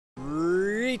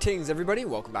Greetings everybody,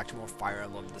 welcome back to more Fire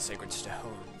Emblem the Sacred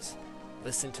Stones.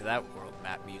 Listen to that world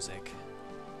map music.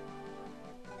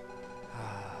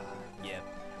 Yep,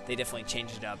 they definitely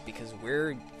changed it up because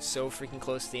we're so freaking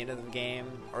close to the end of the game,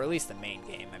 or at least the main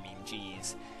game. I mean,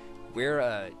 geez.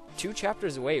 We're 2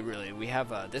 chapters away, really. We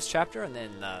have this chapter and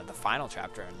then the final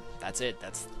chapter, and that's it.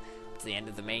 That's the end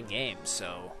of the main game,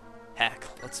 so heck,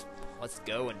 let's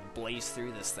go and blaze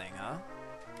through this thing, huh?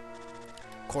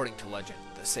 According to legend,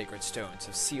 the sacred stones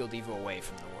have sealed evil away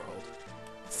from the world.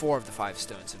 4 of the 5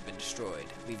 stones have been destroyed,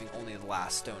 leaving only the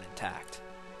last stone intact.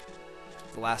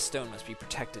 The last stone must be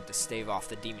protected to stave off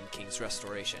the Demon King's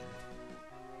restoration.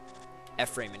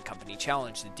 Ephraim and company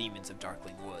challenged the demons of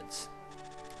Darkling Woods.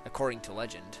 According to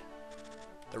legend,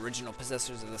 the original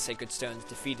possessors of the sacred stones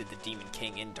defeated the Demon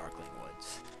King in Darkling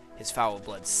Woods. His foul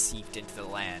blood seeped into the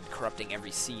land, corrupting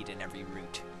every seed and every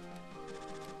root.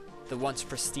 The once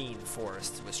pristine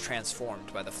forest was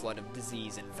transformed by the flood of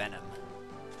disease and venom.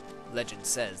 Legend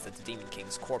says that the Demon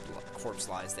King's corpse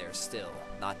lies there still,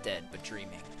 not dead, but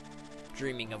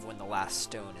dreaming of when the last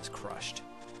stone is crushed,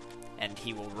 and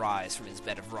he will rise from his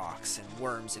bed of rocks and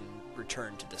worms and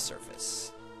return to the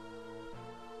surface.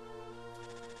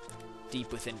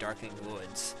 Deep within Darkling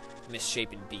Woods,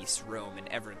 misshapen beasts roam in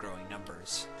ever-growing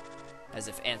numbers, as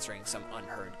if answering some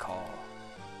unheard call.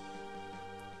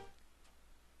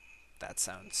 That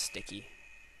sounds sticky.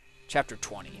 Chapter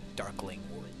 20, Darkling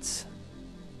Woods.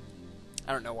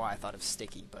 I don't know why I thought of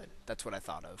sticky, but that's what I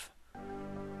thought of.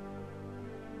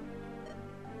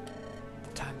 The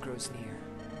time grows near.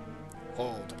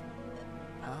 Hold.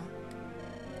 Huh?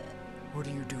 What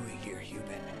are you doing here,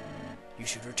 human? You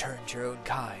should return to your own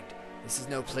kind. This is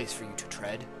no place for you to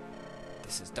tread.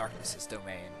 This is darkness's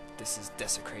domain. This is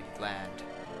desecrated land.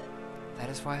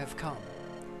 That is why I've come.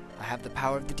 I have the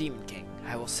power of the Demon King.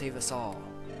 I will save us all.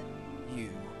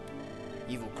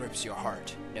 Evil grips your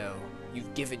heart. No,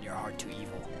 you've given your heart to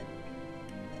evil.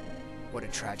 What a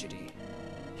tragedy.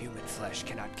 Human flesh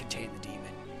cannot contain the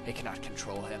demon. It cannot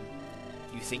control him.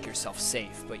 You think yourself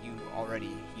safe, but your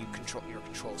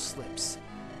control slips.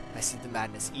 I see the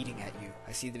madness eating at you.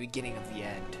 I see the beginning of the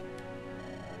end.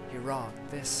 You're wrong.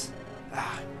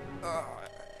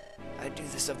 I do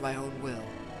this of my own will.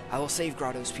 I will save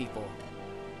Grotto's people.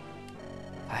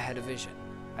 I had a vision.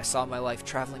 I saw my life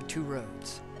traveling 2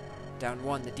 roads. Down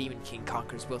one, the Demon King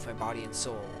conquers both my body and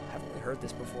soul. Haven't we heard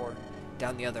this before?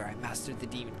 Down the other, I mastered the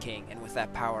Demon King, and with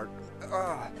that power,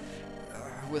 I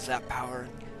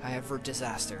averted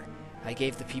disaster. I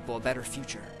gave the people a better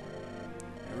future.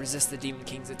 I resist the Demon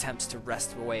King's attempts to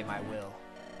wrest away my will.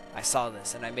 I saw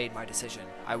this, and I made my decision.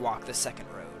 I walked the second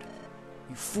road.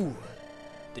 You fool!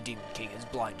 The Demon King has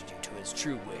blinded you to his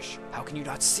true wish. How can you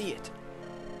not see it?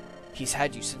 He's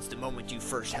had you since the moment you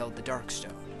first held the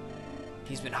Darkstone.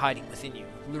 He's been hiding within you,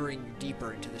 luring you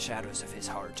deeper into the shadows of his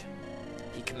heart.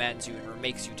 He commands you and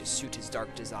remakes you to suit his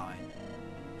dark design.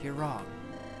 You're wrong.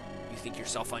 You think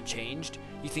yourself unchanged?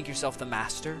 You think yourself the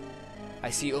master? I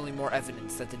see only more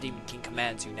evidence that the Demon King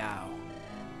commands you now.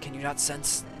 Can you not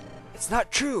sense? It's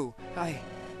not true! I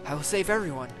will save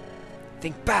everyone.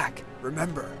 Think back.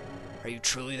 Remember. Are you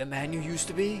truly the man you used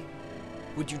to be?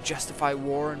 Would you justify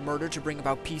war and murder to bring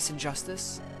about peace and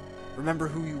justice? Remember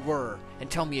who you were, and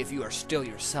tell me if you are still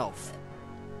yourself.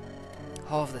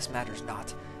 All of this matters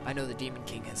not. I know the Demon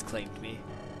King has claimed me.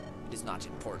 It is not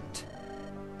important.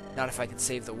 Not if I can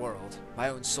save the world. My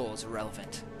own soul is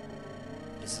irrelevant.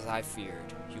 It is as I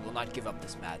feared. You will not give up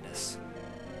this madness.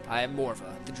 I am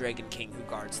Morva, the Dragon King who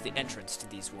guards the entrance to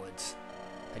these woods.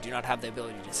 I do not have the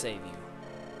ability to save you.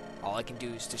 All I can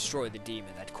do is destroy the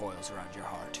demon that coils around your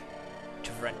heart,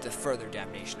 to prevent the further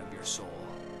damnation of your soul.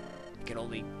 I can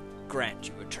only grant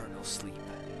you eternal sleep.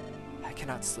 I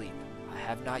cannot sleep. I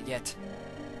have not yet.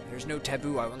 There is no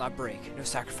taboo I will not break, no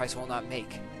sacrifice I will not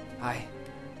make.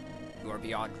 You are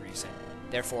beyond reason.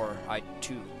 Therefore, I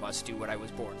too must do what I was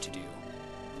born to do.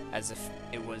 As if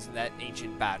it was in that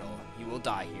ancient battle, you will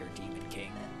die here, Demon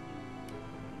King.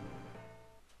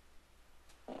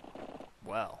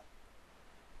 Well.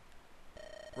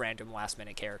 Random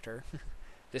last-minute character.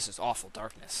 This is awful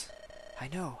darkness. I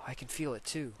know, I can feel it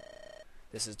too.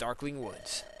 This is Darkling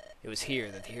Woods. It was here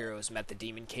that the heroes met the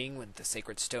Demon King when the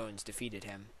sacred stones defeated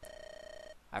him.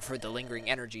 I've heard the lingering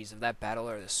energies of that battle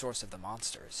are the source of the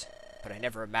monsters, but I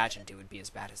never imagined it would be as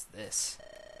bad as this.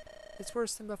 It's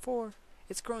worse than before.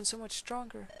 It's grown so much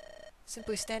stronger.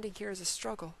 Simply standing here is a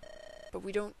struggle, but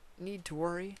we don't need to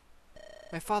worry.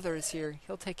 My father is here.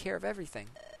 He'll take care of everything.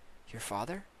 Your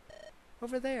father?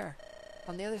 Over there.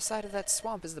 On the other side of that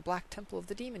swamp is the Black Temple of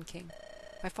the Demon King.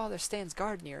 My father stands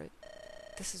guard near it.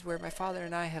 This is where my father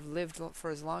and I have lived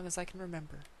for as long as I can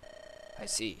remember. I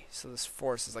see. So this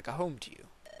forest is like a home to you.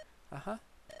 Uh-huh.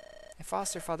 My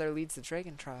foster father leads the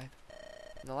dragon tribe.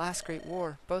 In the last great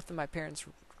war, both of my parents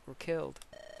were killed.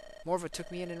 Morva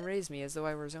took me in and raised me as though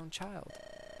I were his own child.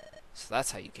 So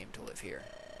that's how you came to live here.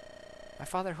 My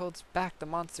father holds back the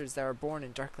monsters that are born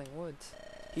in Darkling Woods.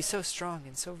 He's so strong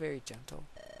and so very gentle.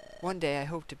 One day I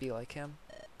hope to be like him.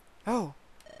 Oh!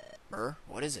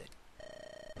 What is it?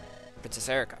 Princess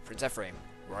Erica, Prince Ephraim,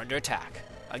 we're under attack.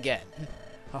 Again.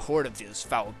 A horde of those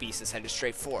foul beasts is headed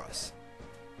straight for us.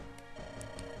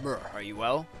 Are you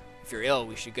well? If you're ill,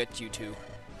 we should get you to...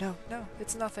 No,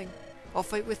 it's nothing. I'll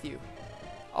fight with you.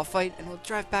 I'll fight and we'll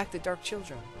drive back the Dark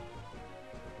Children.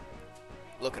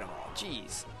 Look at them all.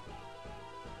 Jeez.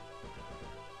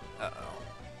 Uh-oh.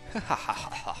 Ha ha ha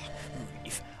ha.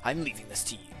 I'm leaving this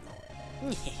to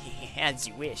you. As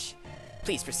you wish.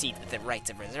 Please proceed with the rites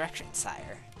of resurrection,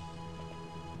 sire.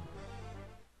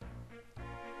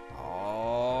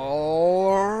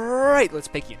 Alright, let's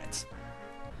pick units.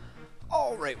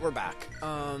 Alright, we're back.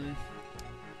 Oh,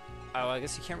 I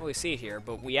guess you can't really see it here,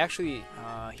 but we actually,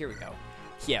 here we go.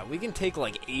 Yeah, we can take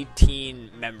like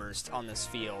 18 members on this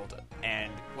field,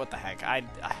 and what the heck, I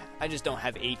just don't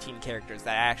have 18 characters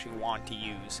that I actually want to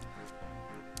use.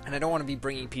 And I don't want to be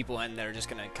bringing people in that are just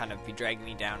going to kind of be dragging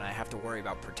me down and I have to worry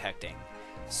about protecting.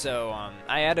 So,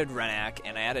 I added Renak,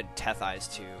 and I added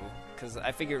Tethys too, because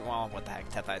I figured, well, what the heck,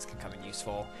 Tethys can come in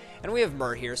useful. And we have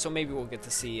Myr here, so maybe we'll get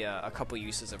to see a couple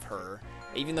uses of her.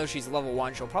 Even though she's level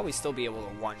 1, she'll probably still be able to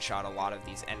one-shot a lot of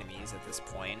these enemies at this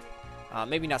point.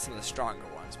 Maybe not some of the stronger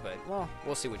ones, but, well,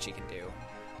 we'll see what she can do.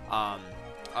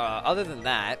 Other than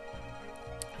that,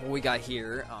 what we got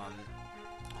here,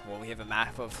 well, we have a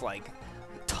map of, like,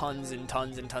 tons and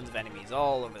tons and tons of enemies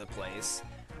all over the place.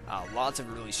 Lots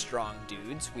of really strong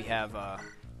dudes. We have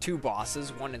 2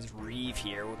 bosses. One is Reeve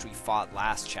here, which we fought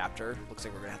last chapter. Looks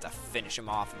like we're going to have to finish him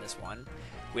off in this one.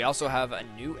 We also have a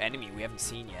new enemy we haven't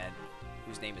seen yet,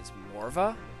 whose name is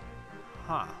Morva?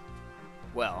 Huh.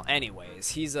 Well, anyways,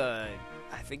 he's I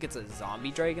think it's a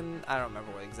zombie dragon. I don't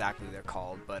remember what exactly they're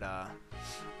called, but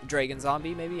dragon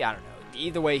zombie maybe? I don't know.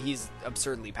 Either way, he's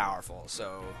absurdly powerful,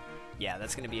 so yeah,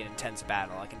 that's going to be an intense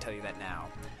battle, I can tell you that now.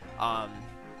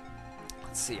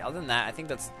 Let's see, other than that, I think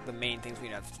that's the main things we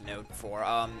have to note for.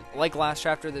 Like last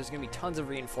chapter, there's going to be tons of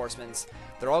reinforcements.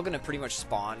 They're all going to pretty much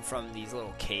spawn from these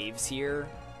little caves here,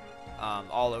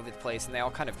 all over the place, and they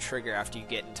all kind of trigger after you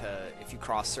get into, if you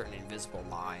cross certain invisible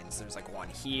lines. There's like one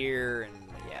here, and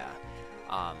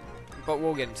yeah. But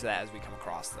we'll get into that as we come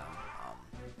across them.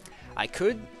 I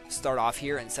could start off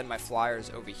here and send my flyers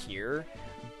over here,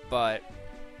 but,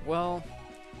 well,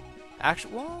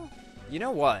 actually, well, you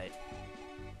know what?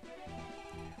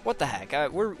 What the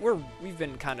heck? We've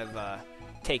been kind of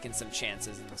taking some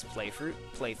chances in this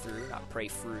playthrough, not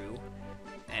pray-through,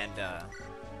 and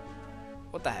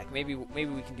what the heck? Maybe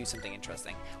we can do something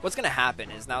interesting. What's gonna happen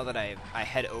is now that I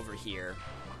head over here,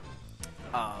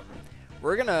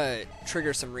 we're gonna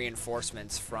trigger some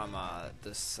reinforcements from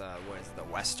this what is it, the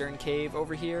western cave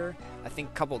over here. I think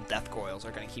a couple death coils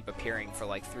are gonna keep appearing for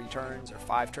like 3 turns or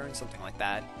 5 turns, something like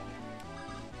that.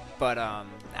 But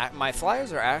my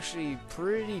flyers are actually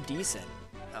pretty decent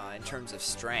in terms of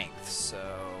strength, so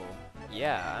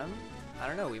yeah, I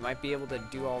don't know, we might be able to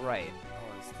do all right.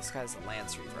 Oh, this guy's a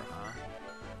Lance Reaver, huh?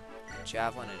 A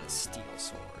javelin and a steel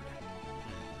sword.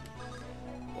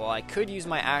 Well, I could use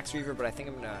my Axe Reaver, but I think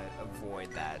I'm going to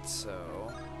avoid that,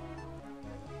 so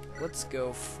let's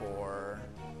go for,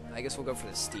 I guess we'll go for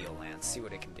the Steel Lance, see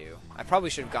what it can do. I probably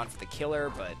should have gone for the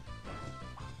Killer, but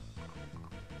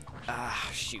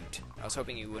shoot. I was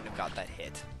hoping he wouldn't have got that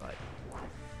hit, but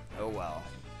oh well.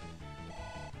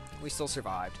 We still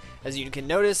survived. As you can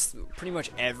notice, pretty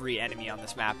much every enemy on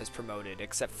this map is promoted,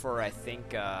 except for, I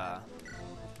think,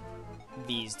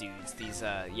 these dudes. These,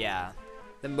 yeah.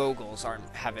 The Moguls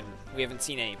we haven't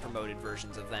seen any promoted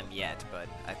versions of them yet, but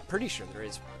I'm pretty sure there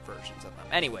is versions of them.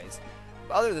 Anyways,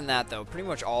 other than that, though, pretty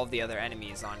much all of the other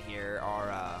enemies on here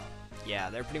are, yeah,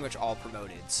 they're pretty much all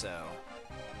promoted, so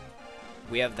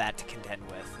we have that to contend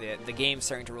with. The game's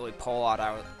starting to really pull out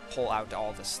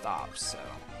all the stops, so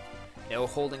no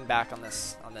holding back on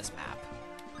this map.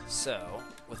 So,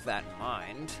 with that in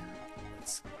mind,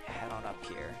 let's head on up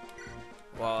here.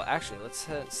 Well, actually, let's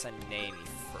send Naomi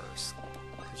first,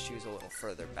 because she was a little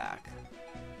further back.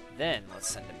 Then, let's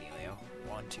send Emilio.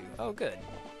 1, 2, oh, good.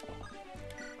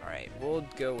 Alright, we'll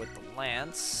go with the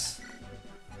Lance,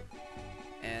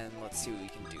 and let's see what we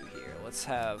can do here. Let's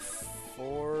have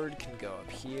Ford can go up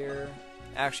here.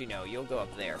 Actually, no, you'll go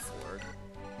up there, Ford.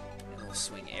 And we'll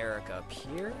swing Eric up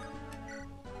here.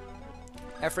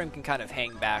 Ephraim can kind of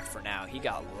hang back for now. He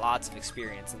got lots of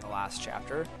experience in the last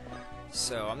chapter.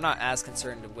 So I'm not as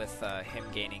concerned with him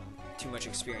gaining too much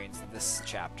experience in this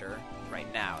chapter,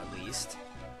 right now at least.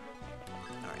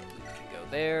 Alright, we can go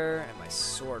there, and my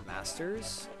sword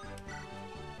masters.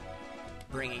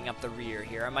 Bringing up the rear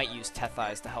here. I might use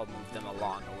Tethys to help move them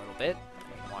along a little bit. I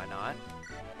mean, why not?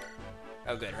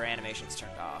 Oh good, her animation's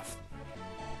turned off.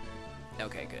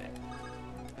 Okay,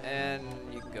 good. And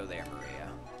you can go there, Maria.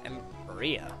 And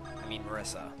Maria? I mean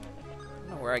Marissa. I don't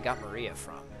know where I got Maria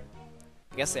from.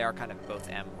 I guess they are kind of both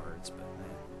M words,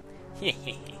 but...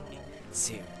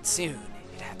 Soon, soon.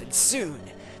 It happens soon.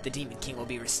 The Demon King will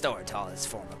be restored to all his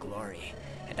former glory.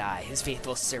 And I, his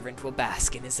faithful servant, will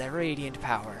bask in his radiant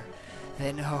power.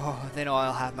 Then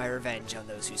I'll have my revenge on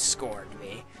those who scorned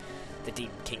me. The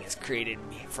Demon King has created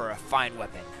me for a fine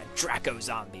weapon, a Draco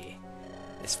zombie.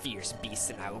 This fierce beast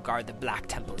and I will guard the Black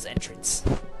Temple's entrance.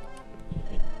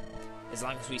 As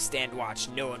long as we stand watch,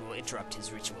 no one will interrupt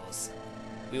his rituals.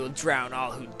 We will drown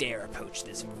all who dare approach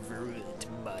this virulent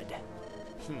mud.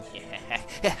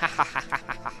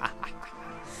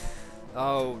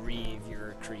 Oh, Reeve,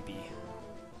 you're creepy.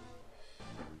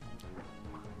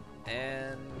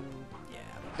 And yeah,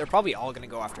 they're probably all gonna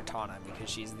go after Tana because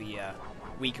she's the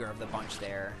weaker of the bunch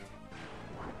there.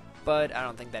 But I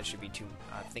don't think that should be too.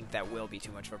 I think that will be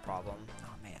too much of a problem.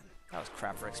 Oh man, that was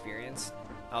crap for experience.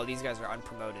 Oh, these guys are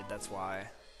unpromoted. That's why.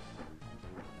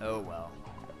 Oh well.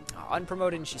 Oh,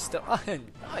 unpromoted, and she's still.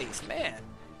 Nice, man.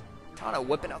 Tana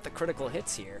whipping out the critical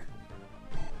hits here.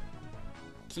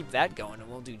 Keep that going, and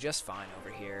we'll do just fine over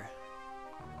here.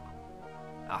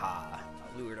 Aha!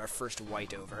 Lured our first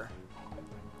white over.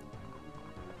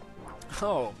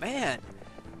 Oh man!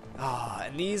 Ah,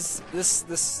 and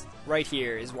this right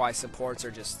here is why supports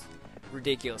are just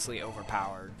ridiculously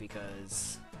overpowered,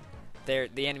 because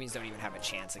the enemies don't even have a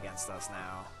chance against us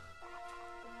now.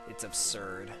 It's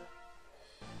absurd.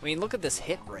 I mean, look at this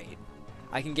hit rate.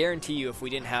 I can guarantee you if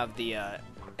we didn't have the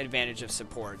advantage of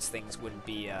supports, things wouldn't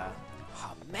be,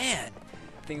 oh man!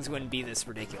 Things wouldn't be this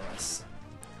ridiculous.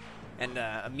 And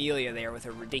Amelia there with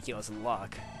her ridiculous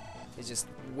luck is just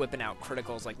whipping out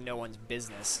criticals like no one's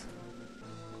business.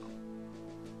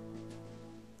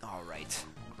 Alright.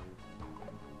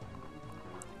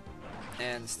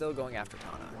 And still going after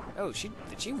Tana. Oh,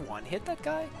 did she one-hit that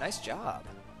guy? Nice job.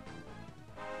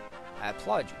 I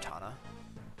applaud you, Tana.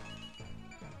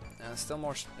 Still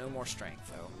no more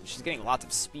strength, though. She's getting lots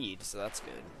of speed, so that's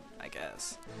good, I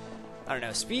guess. I don't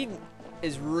know, speed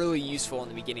is really useful in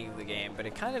the beginning of the game, but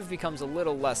it kind of becomes a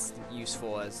little less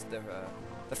useful as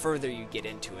the further you get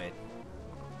into it.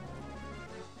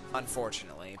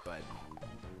 Unfortunately, but...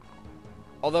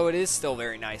 Although it is still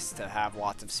very nice to have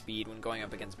lots of speed when going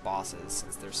up against bosses,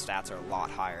 since their stats are a lot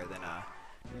higher than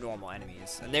normal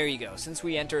enemies. And there you go. Since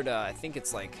we entered, I think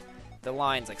it's like... The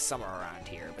line's like somewhere around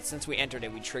here, but since we entered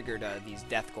it, we triggered these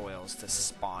death goyles to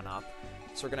spawn up,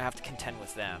 so we're going to have to contend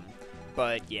with them.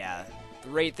 But yeah, the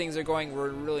rate things are going, we're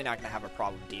really not going to have a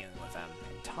problem dealing with them.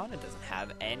 And Tana doesn't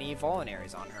have any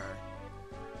vulneraries on her.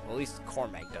 Well, at least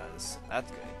Cormac does.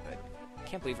 That's good, but I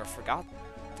can't believe I forgot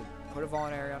to put a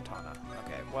vulnerary on Tana.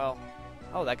 Okay, well,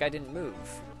 oh, that guy didn't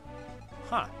move.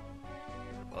 Huh.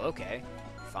 Well, okay.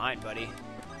 Fine, buddy.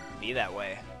 Be that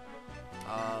way.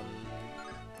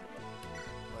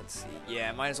 Let's see.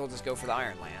 Yeah, might as well just go for the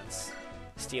Iron Lance.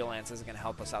 Steel Lance isn't going to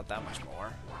help us out that much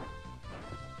more.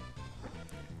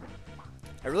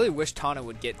 I really wish Tana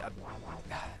would get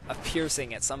a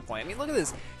piercing at some point. I mean, look at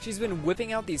this. She's been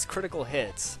whipping out these critical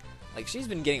hits. Like, she's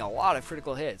been getting a lot of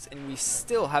critical hits, and we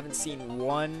still haven't seen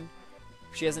one...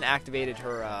 She hasn't activated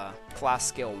her class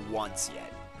skill once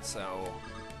yet. So,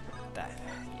 that...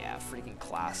 Yeah, freaking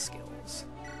class skills.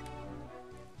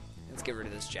 Let's get rid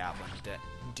of this javelin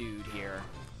dude here.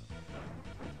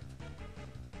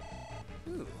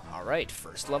 Ooh, alright,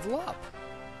 first level up.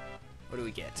 What do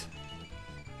we get?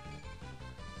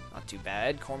 Not too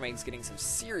bad. Cormac's getting some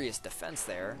serious defense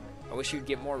there. I wish he'd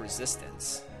get more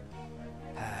resistance.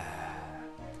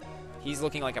 He's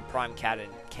looking like a prime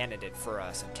candidate for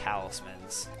some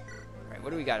talismans. Alright,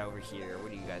 what do we got over here?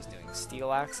 What are you guys doing?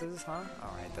 Steel axes, huh?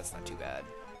 Alright, that's not too bad.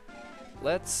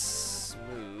 Let's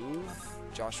move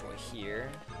Joshua here.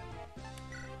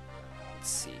 Let's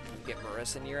see, can you get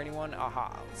Marissa near anyone?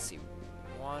 Aha, let's see.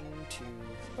 1, 2...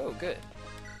 Oh, good.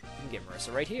 You can get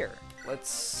Marissa right here.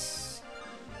 Let's...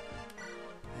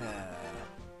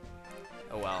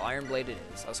 Oh well, Iron Blade it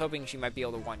is. I was hoping she might be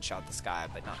able to one-shot this guy,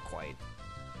 but not quite.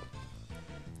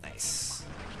 Nice.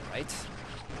 Right?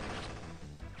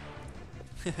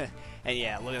 And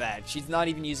yeah, look at that. She's not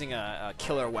even using a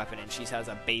killer weapon, and she has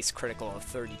a base critical of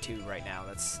 32 right now.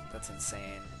 That's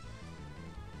insane.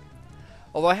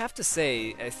 Although I have to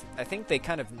say, I think they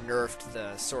kind of nerfed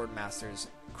the Swordmaster's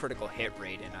critical hit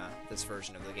rate in this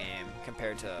version of the game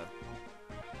compared to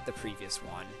the previous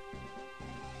one.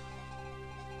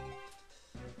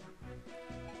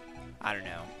 I don't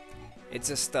know. It's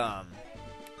just, I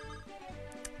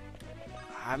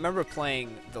remember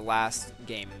playing the last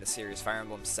game in the series, Fire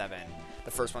Emblem 7, the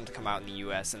first one to come out in the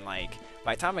US, and like,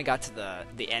 by the time I got to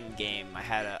the end game, I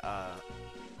had a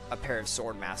pair of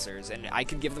sword masters, and I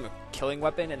could give them a killing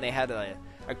weapon, and they had a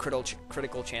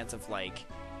critical chance of like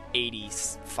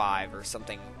 85 or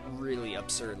something really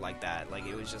absurd like that. Like,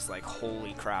 it was just like,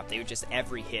 holy crap, they would just,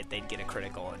 every hit they'd get a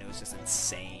critical, and it was just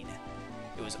insane.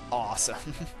 It was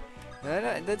awesome.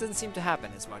 That doesn't seem to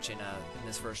happen as much in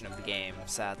this version of the game,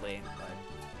 sadly.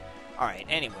 But alright,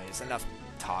 anyways, enough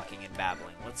talking and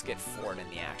babbling. Let's get forward in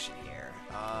the action here.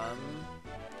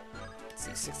 Let's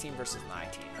see, 16 versus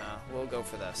 19, huh? We'll go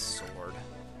for the sword.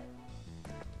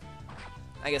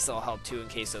 I guess that'll help too in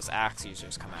case those axe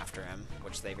users come after him,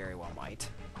 which they very well might.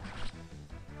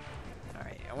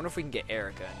 Alright, I wonder if we can get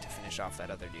Erica to finish off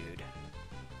that other dude.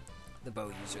 The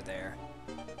bow user there.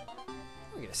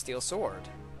 We get a steel sword.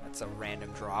 That's a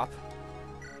random drop.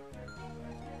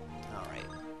 Alright.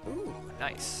 Ooh,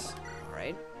 nice.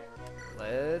 Alright.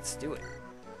 Let's do it.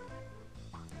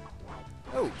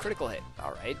 Oh, critical hit.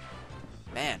 Alright.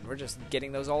 Man, we're just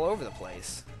getting those all over the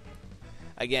place.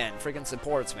 Again, freaking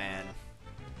supports, man.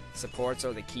 Supports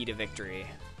are the key to victory.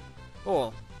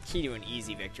 Well, key to an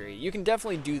easy victory. You can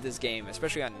definitely do this game,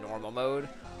 especially on normal mode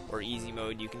or easy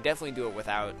mode. You can definitely do it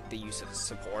without the use of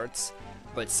supports.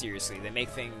 But seriously, they make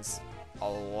things a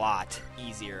lot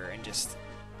easier and just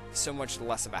so much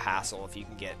less of a hassle if you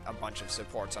can get a bunch of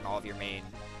supports on all of your main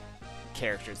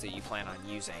characters that you plan on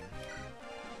using.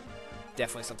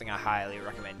 Definitely something I highly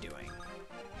recommend doing.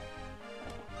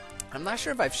 I'm not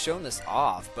sure if I've shown this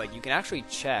off, but you can actually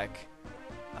check.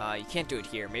 You can't do it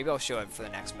here. Maybe I'll show it for the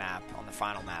next map, on the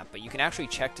final map. But you can actually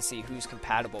check to see who's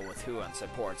compatible with who on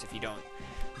supports if you don't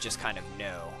just kind of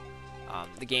know.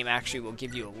 The game actually will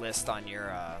give you a list on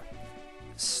your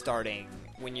starting,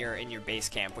 when you're in your base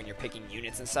camp, when you're picking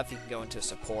units and stuff. You can go into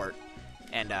support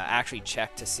and actually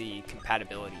check to see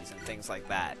compatibilities and things like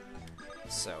that.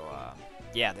 So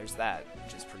yeah, there's that,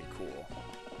 which is pretty cool.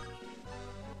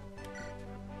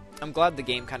 I'm glad the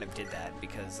game kind of did that,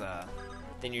 because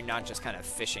then you're not just kind of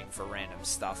fishing for random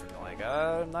stuff and you're like,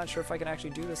 I'm not sure if I can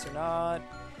actually do this or not.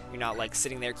 You're not like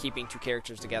sitting there keeping two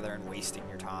characters together and wasting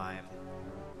your time.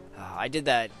 I did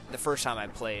that the first time I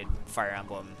played Fire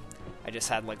Emblem. I just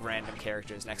had like random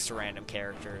characters next to random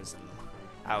characters, and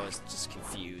I was just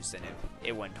confused, and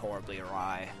it went horribly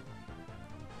awry.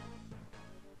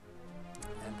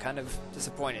 I'm kind of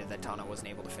disappointed that Tana wasn't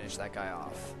able to finish that guy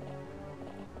off.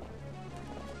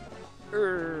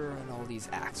 And all these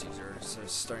axe users are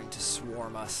starting to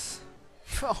swarm us.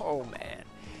 Oh man.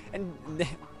 And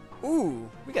ooh,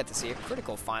 we got to see a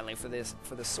critical finally for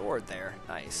the sword there.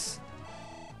 Nice.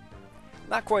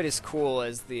 Not quite as cool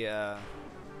as the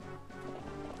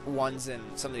ones in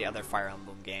some of the other Fire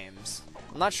Emblem games.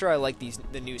 I'm not sure I like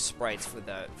the new sprites for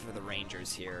the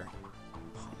Rangers here.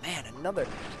 Oh man, another.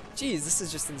 Jeez, this is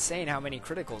just insane how many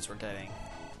criticals we're getting.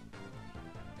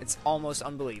 It's almost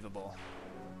unbelievable.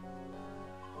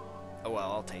 Oh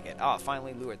well, I'll take it. Oh,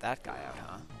 finally lured that guy out,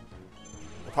 huh?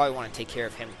 I probably want to take care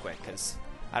of him quick, because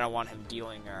I don't want him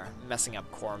dealing or messing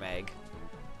up Cormeg.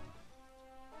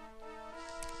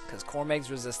 Because Cormeg's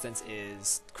resistance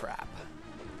is crap.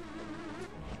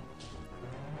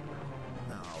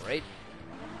 Alright.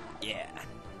 Yeah.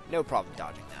 No problem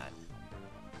dodging that.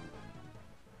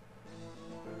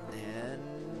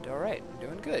 And alright,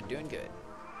 doing good, doing good.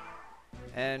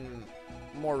 And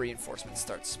more reinforcements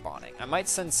start spawning. I might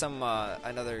send some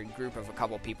another group of a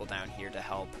couple people down here to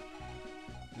help.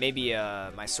 Maybe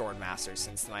my sword master,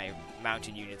 since my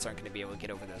mounted units aren't going to be able to get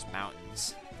over those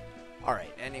mountains.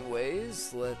 Alright,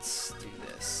 anyways, let's do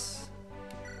this.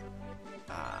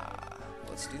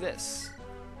 Let's do this.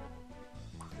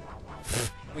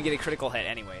 We get a critical hit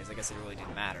anyways. I guess it really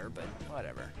didn't matter, but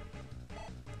whatever.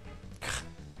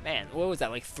 Man, what was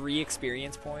that, like 3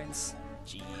 experience points?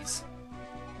 Jeez.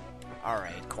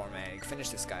 Alright, Cormeg, finish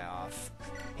this guy off.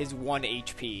 His 1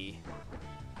 HP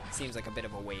seems like a bit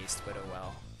of a waste, but oh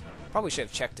well. Probably should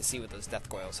have checked to see what those death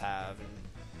coils have, and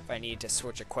if I need to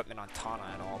switch equipment on Tana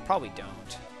at all. Probably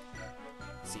don't.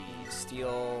 Let's see,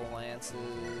 steel lances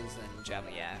and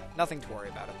javelin. Yeah, nothing to worry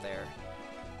about up there.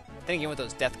 Then again, with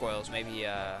those death coils, maybe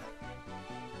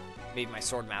my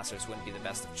sword masters wouldn't be the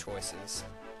best of choices.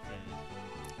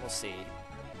 We'll see.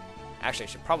 Actually, I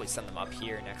should probably send them up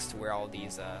here next to where all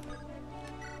these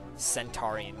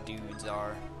Centaurian dudes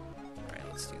are. Alright,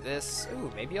 let's do this.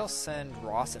 Ooh, maybe I'll send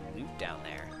Ross and Luke down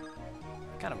there.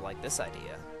 I kind of like this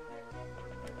idea.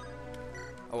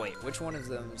 Oh wait, which one of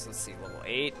them is, let's see, level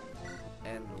 8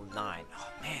 and 9.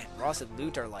 Oh man, Ross and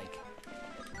Loot are like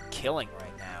killing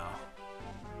right now.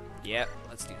 Yep,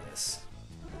 let's do this.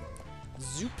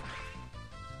 Zoop.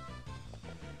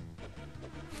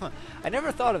 Huh. I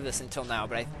never thought of this until now,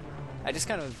 but I just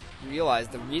kind of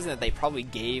realized the reason that they probably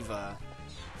gave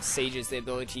sages the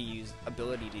ability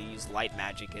to use light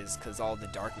magic is because all the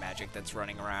dark magic that's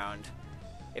running around.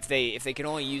 If they could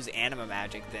only use anima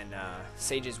magic, then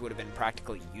sages would have been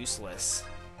practically useless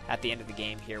at the end of the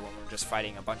game here when we're just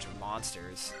fighting a bunch of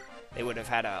monsters. They would have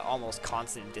had an almost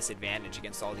constant disadvantage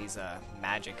against all these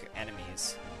magic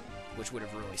enemies, which would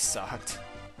have really sucked.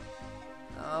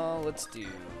 Let's do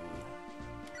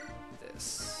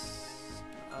this.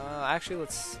 Actually,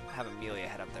 let's have Amelia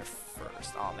head up there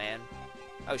first. Oh man.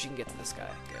 Oh, she can get to this guy.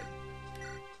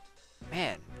 Good.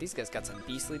 Man, these guys got some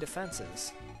beastly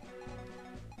defenses.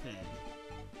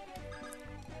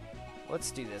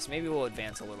 Let's do this. Maybe we'll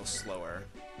advance a little slower.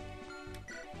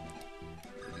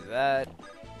 Do that,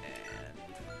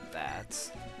 and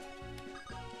that.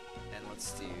 And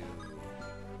let's do,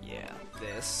 yeah,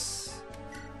 this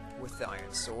with the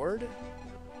iron sword.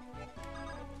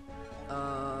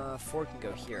 4 can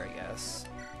go here, I guess.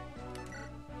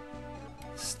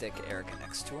 Stick Erica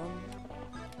next to him.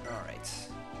 Alright.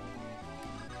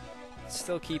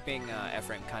 Still keeping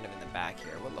Ephraim kind of in the back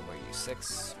here. What level are you?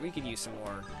 6? We could use some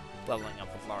more leveling up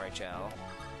with Larichel.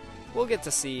 We'll get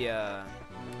to see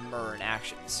Myrrh in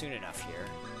action soon enough here.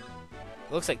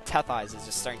 It looks like Teth Eyes is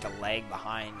just starting to lag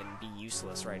behind and be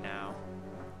useless right now.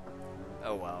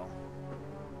 Oh well.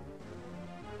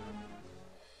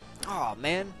 Aw,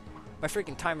 man. My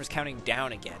freaking timer's counting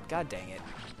down again. God dang it.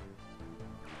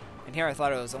 And here I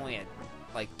thought it was only at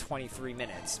like 23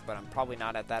 minutes, but I'm probably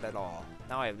not at that at all.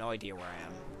 Now I have no idea where I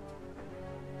am.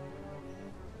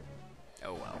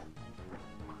 Oh well.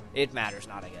 It matters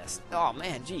not, I guess. Oh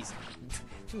man, jeez.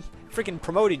 Freaking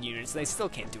promoted units, they still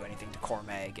can't do anything to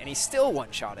Cormag, and he's still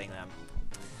one-shotting them.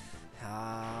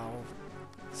 Oh,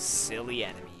 silly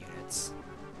enemy units.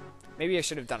 Maybe I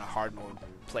should have done a hard mode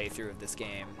playthrough of this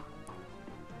game.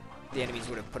 The enemies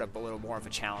would have put up a little more of a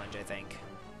challenge, I think.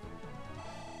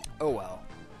 Oh well.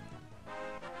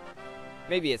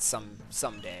 Maybe it's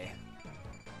someday.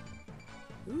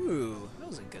 Ooh, that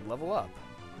was a good level up.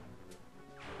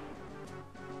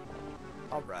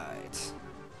 Alright.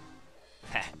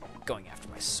 Heh, going after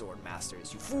my sword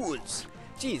masters, you fools!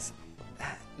 Jeez,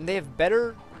 they have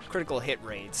better critical hit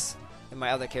rates than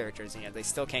my other characters, and yet they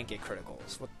still can't get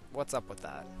criticals. What's up with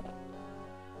that?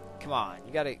 Come on,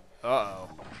 you gotta... Uh-oh.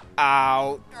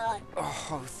 Ow!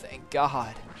 Oh, thank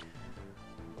God.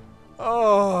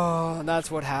 Oh, that's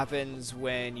what happens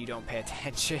when you don't pay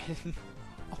attention.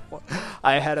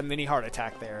 I had a mini heart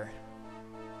attack there.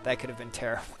 That could have been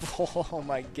terrible. Oh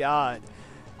my God.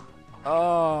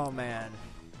 Oh man.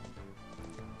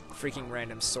 Freaking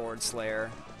random sword slayer.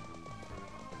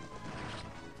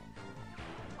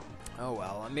 Oh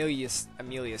well, Amelia's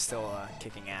still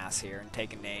kicking ass here and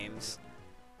taking names.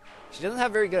 She doesn't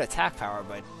have very good attack power,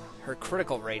 but her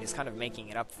critical rate is kind of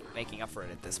making up for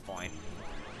it at this point.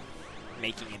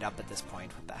 Making it up at this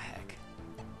point. What the heck?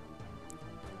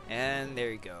 And there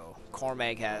you go.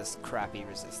 Cormag has crappy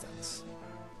resistance.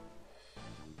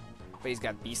 But he's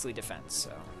got beastly defense,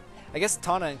 so... I guess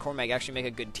Tana and Cormag actually make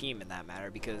a good team in that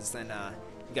matter, because then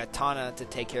you got Tana to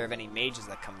take care of any mages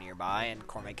that come nearby, and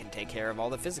Cormag can take care of all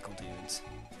the physical dudes.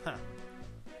 Huh.